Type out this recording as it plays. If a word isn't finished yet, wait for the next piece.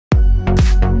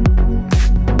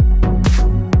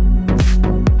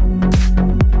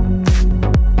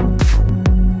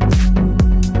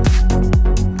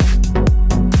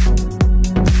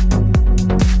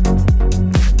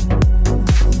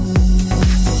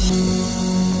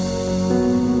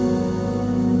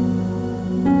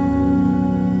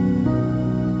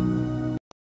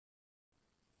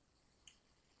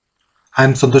I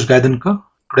am Santosh Gaidankar.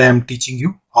 Today I am teaching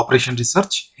you operation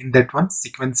research, in that one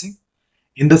sequencing.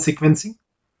 In the sequencing,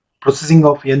 processing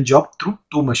of n job through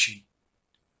two machine.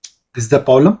 This is the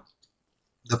problem.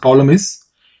 The problem is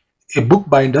a book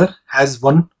binder has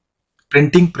one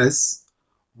printing press,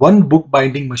 one book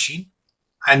binding machine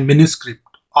and manuscript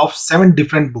of 7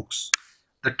 different books.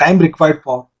 The time required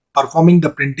for performing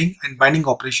the printing and binding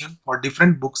operation for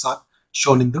different books are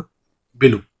shown in the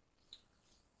below.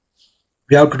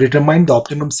 We have to determine the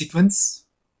optimum sequence,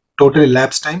 total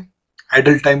elapsed time,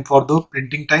 idle time for the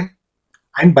printing time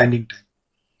and binding time.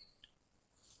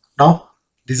 Now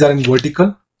these are in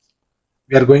vertical.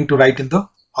 We are going to write in the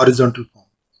horizontal form.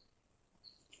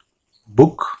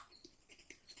 Book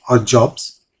or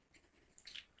jobs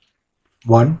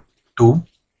 1, 2,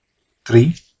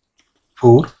 3,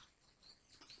 4,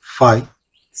 5,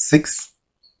 6,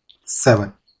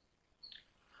 7.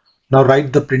 Now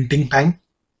write the printing time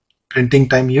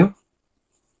here.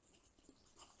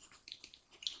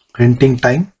 Printing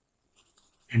time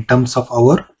in terms of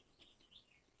hour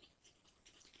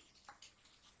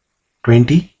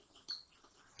 20,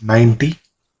 90,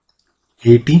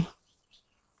 80,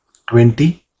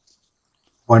 20,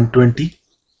 120,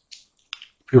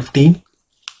 15,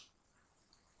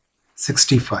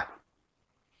 65.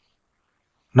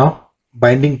 Now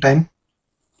binding time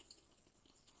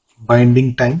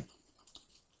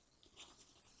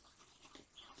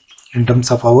in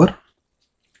terms of hour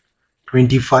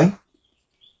 25,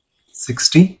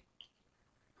 60,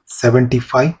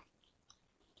 75,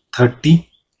 30,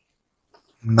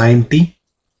 90,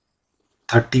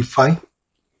 35,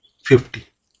 50.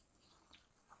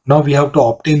 Now we have to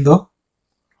obtain the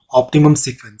optimum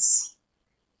sequence.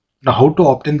 Now how to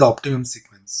obtain the optimum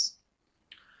sequence?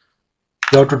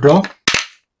 You have to draw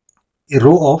a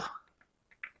row of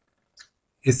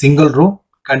a single row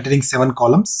containing 7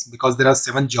 columns because there are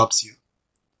 7 jobs here.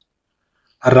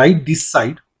 Write this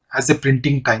side as a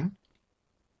printing time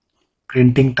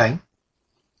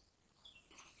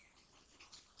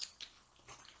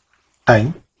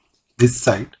this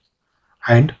side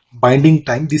and binding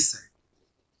time this side.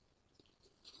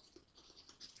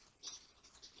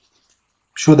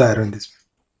 Show the arrow in this way.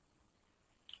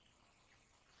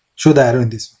 Show the arrow in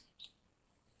this way.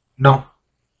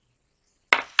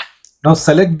 Now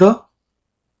select the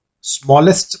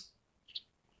smallest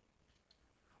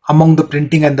among the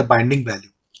printing and the binding value.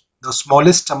 The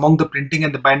smallest among the printing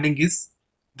and the binding is,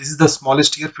 this is the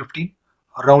smallest here, 15.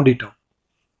 Round it out.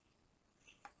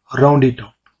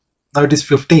 Now it is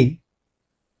 15.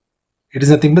 It is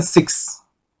nothing but 6.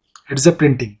 It is a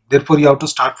printing. Therefore you have to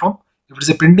start from, if it is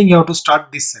a printing you have to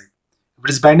start this side. If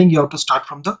it is binding you have to start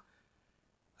from the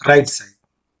right side.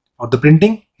 For the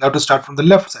printing you have to start from the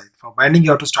left side. For binding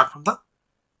you have to start from the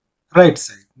right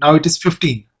side. Now it is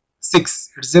 15.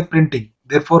 6. It is a printing.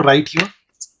 Therefore write here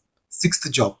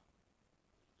 6th job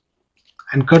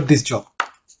and cut this job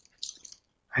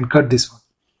and cut this one.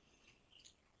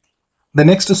 The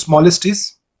next smallest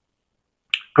is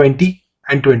 20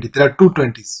 and 20. There are two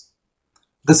 20s.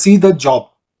 See the job.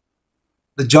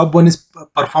 The job one is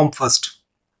performed first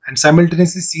and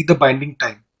simultaneously see the binding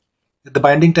time. If the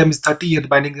binding time is 30, here the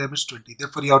binding time is 20.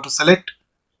 Therefore you have to select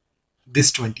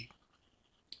this 20.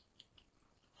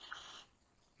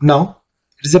 Now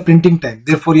it is a printing time.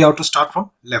 Therefore you have to start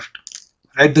from left.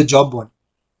 Write the job one.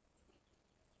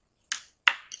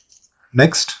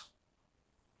 Next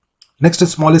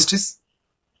smallest is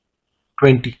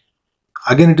 20.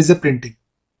 Again it is a printing.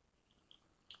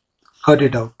 Cut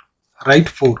it out. Write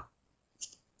 4.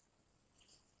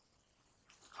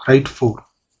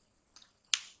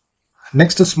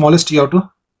 Next smallest you have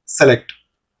to select.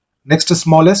 Next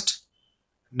smallest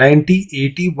 90,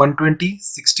 80, 120,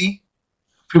 60,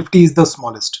 50 is the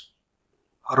smallest.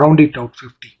 Round it out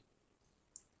 50.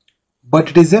 But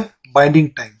it is a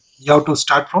binding time. You have to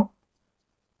start from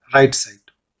right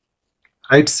side.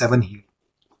 Write 7 here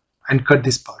and cut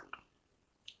this part.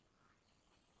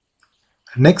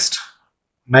 Next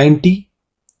 90,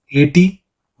 80,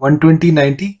 120,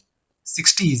 90,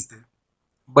 60 is there.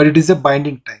 But it is a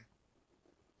binding time.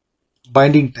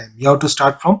 You have to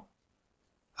start from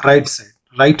right side.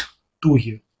 Write 2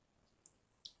 here.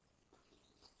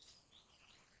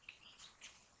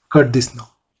 Cut this now.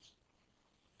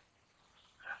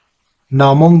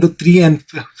 Now among the 3 and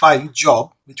 5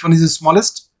 job, which one is the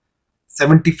smallest?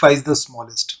 75 is the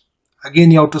smallest.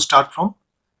 Again you have to start from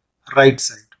right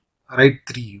side. Write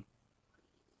 3 here.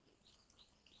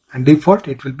 And default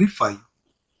it will be 5.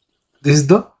 This is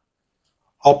the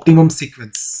optimum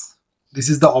sequence.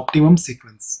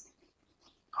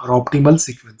 Or optimal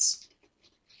sequence.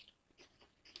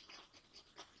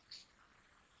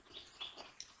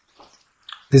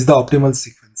 This is the optimal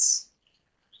sequence.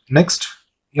 Next,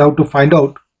 you have to find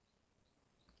out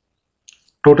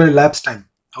total elapsed time.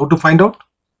 How to find out?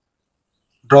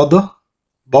 Draw the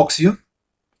box here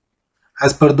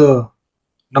as per the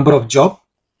number of job.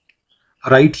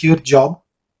 Write here job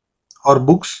or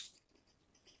books.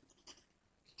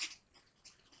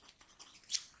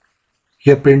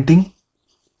 Here printing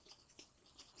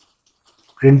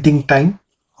time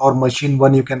or machine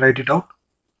 1, you can write it out.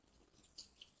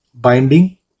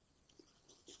 Binding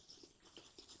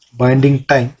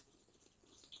time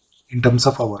in terms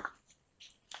of hour.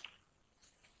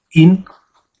 In,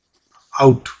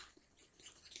 out.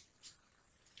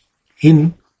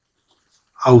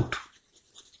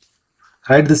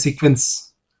 Write the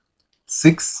sequence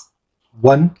 6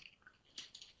 1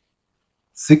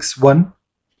 6 1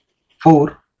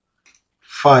 4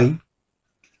 5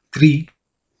 3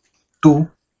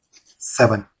 2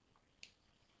 7.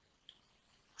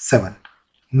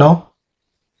 Now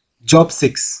job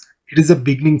 6, it is a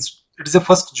beginning, it is a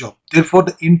first job, therefore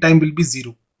the in time will be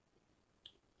 0.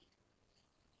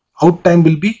 Out time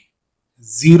will be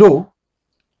 0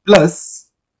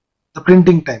 plus the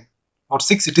printing time. For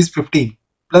 6 it is 15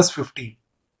 plus 15.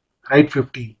 Write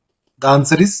 15. The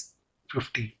answer is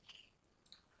 15.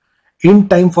 In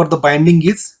time for the binding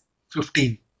is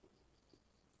 15.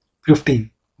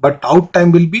 But out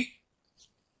time will be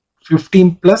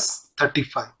 15 plus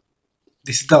 35.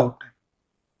 This is the out time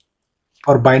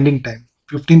for binding time.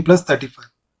 15 plus 35.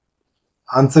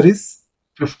 Answer is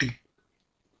 50.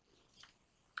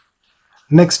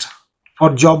 Next,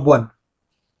 for job 1,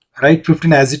 write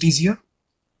 15 as it is here.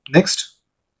 Next,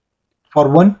 for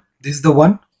 1, this is the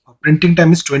 1. Printing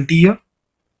time is 20 here.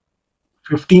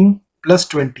 15 plus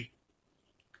 20.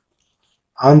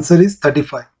 Answer is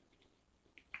 35.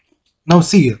 Now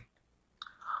see here.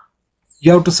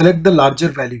 You have to select the larger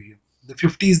value here. The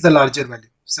 50 is the larger value.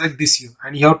 Select this here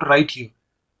and you have to write here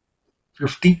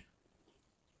 50.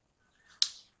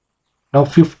 Now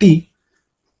 50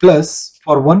 plus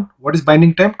for 1, what is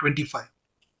binding time? 25.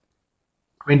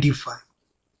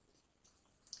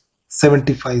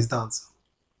 75 is the answer.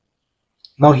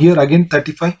 Now here again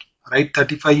 35. Write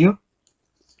 35 here.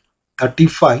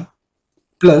 35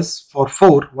 plus for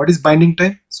 4, what is binding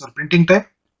time? So printing time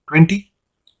 20.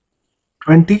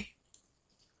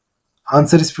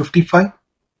 Answer is 55.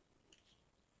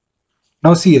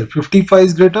 Now see here, 55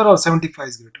 is greater or 75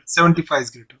 is greater? 75 is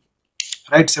greater.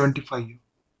 Write 75 here.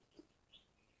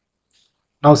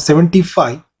 Now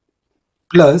 75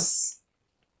 plus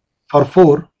for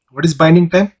 4, what is binding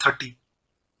time? 30.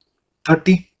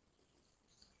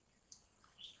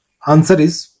 Answer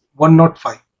is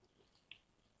 105.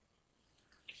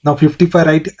 Now 55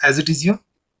 write as it is here.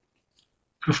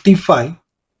 55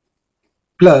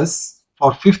 plus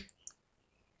for 5th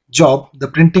job, the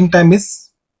printing time is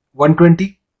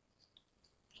 120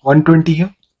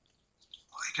 here.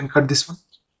 I can cut this one.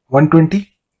 120.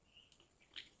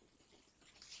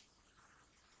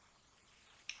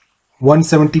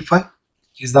 175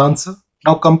 is the answer.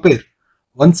 Now compare.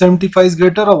 175 is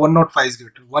greater or 105 is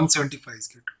greater? 175 is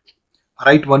greater.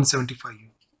 Write 175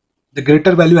 here. The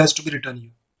greater value has to be written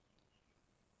here.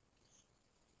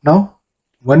 Now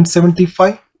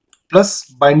 175 plus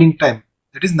binding time,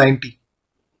 that is 90.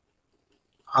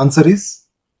 Answer is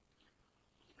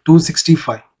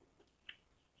 265.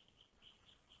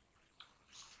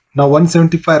 Now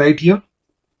 175 right here.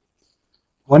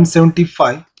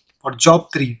 175 for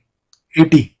job 3,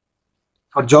 80.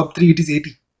 For job 3 it is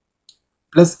 80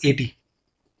 plus 80.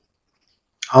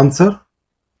 Answer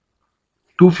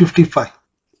 255.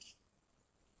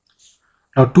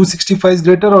 Now 265 is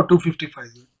greater or 255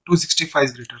 is greater? 265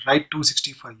 is greater. Write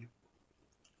 265 here.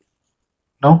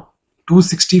 Now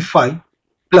 265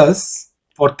 plus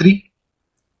for 3,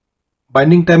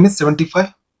 binding time is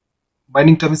 75.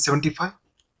 Binding time is 75.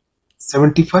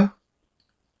 75.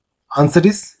 Answer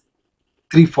is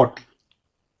 340.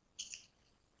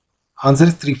 Answer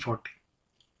is 340.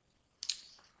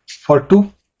 For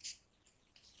 2,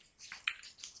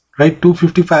 write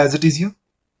 255 as it is here.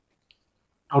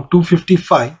 Now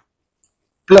 255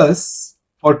 plus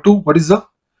for 2, what is the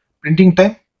printing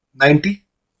time? 90.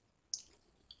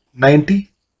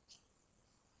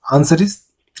 Answer is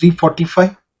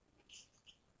 345.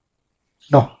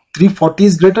 Now 340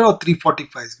 is greater or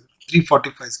 345 is greater?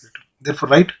 345 is greater. Therefore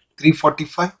write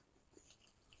 345.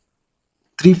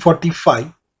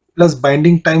 345 plus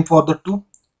binding time for the 2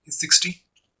 is 60.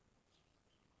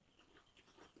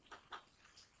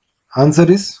 Answer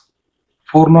is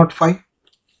 405.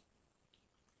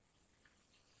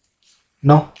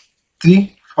 Now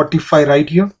 345 right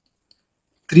here.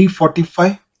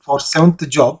 345 for 7th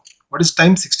job. What is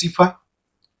time? 65.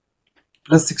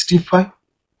 plus 65.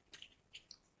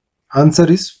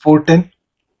 Answer is 410.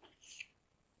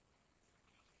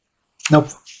 Now,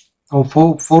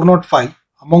 405.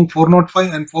 Among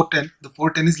 405 and 410, the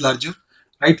 410 is larger.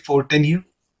 Write 410 here.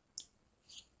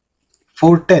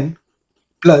 410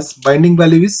 plus binding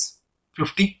value is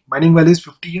 50. Binding value is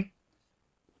 50 here.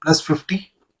 Plus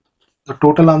 50. The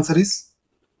total answer is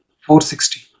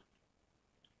 460.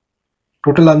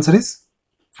 Total answer is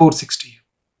 460 here.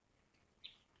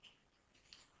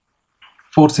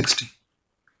 460.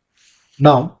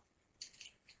 Now,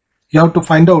 you have to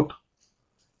find out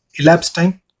elapsed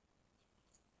time.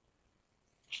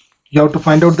 You have to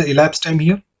find out the elapsed time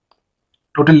here.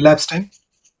 Total elapsed time.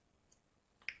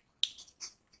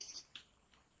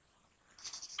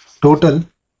 Total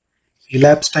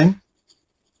elapsed time,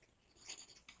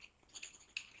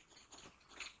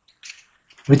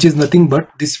 which is nothing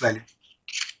but this value.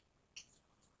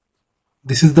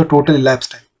 This is the total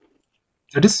elapsed time.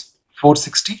 That is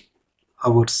 460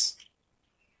 hours.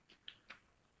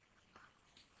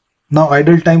 Now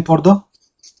idle time for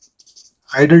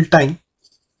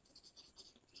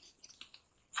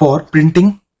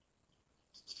printing.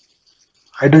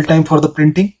 Idle time for the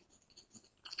printing.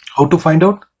 How to find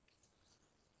out?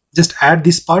 Just add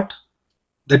this part,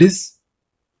 that is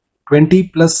 20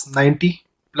 plus 90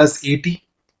 plus 80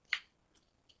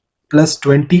 plus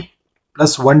 20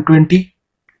 plus 120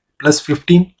 plus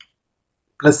 15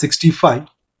 plus 65.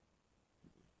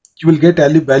 You will get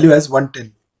value as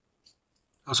 110.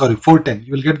 Oh, sorry, 410.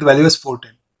 You will get the value as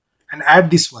 410. And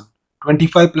add this one,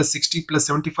 25 plus 60 plus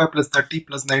 75 plus 30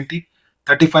 plus 90,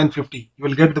 35 and 50. You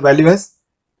will get the value as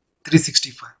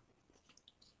 365.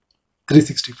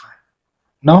 365.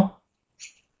 Now,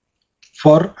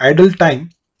 for idle time,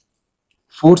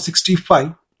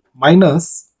 465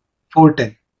 minus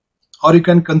 410. Or you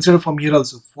can consider from here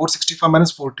also, 465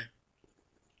 minus 410.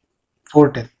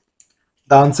 410.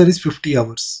 The answer is 50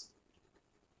 hours.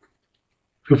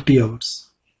 50 hours.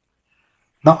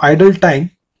 Now idle time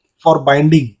for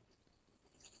binding.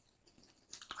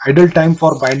 Idle time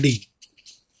for binding.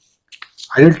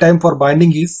 Idle time for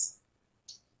binding is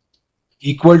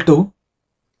equal to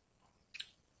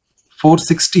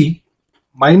 460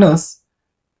 minus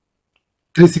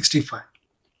 365.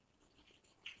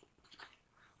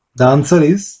 The answer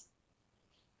is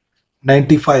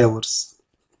 95 hours.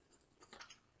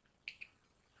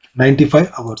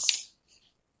 95 hours.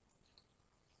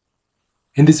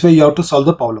 In this way you have to solve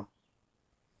the problem.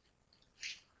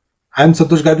 I am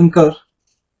Santosh Gadinkar.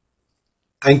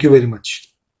 Thank you very much.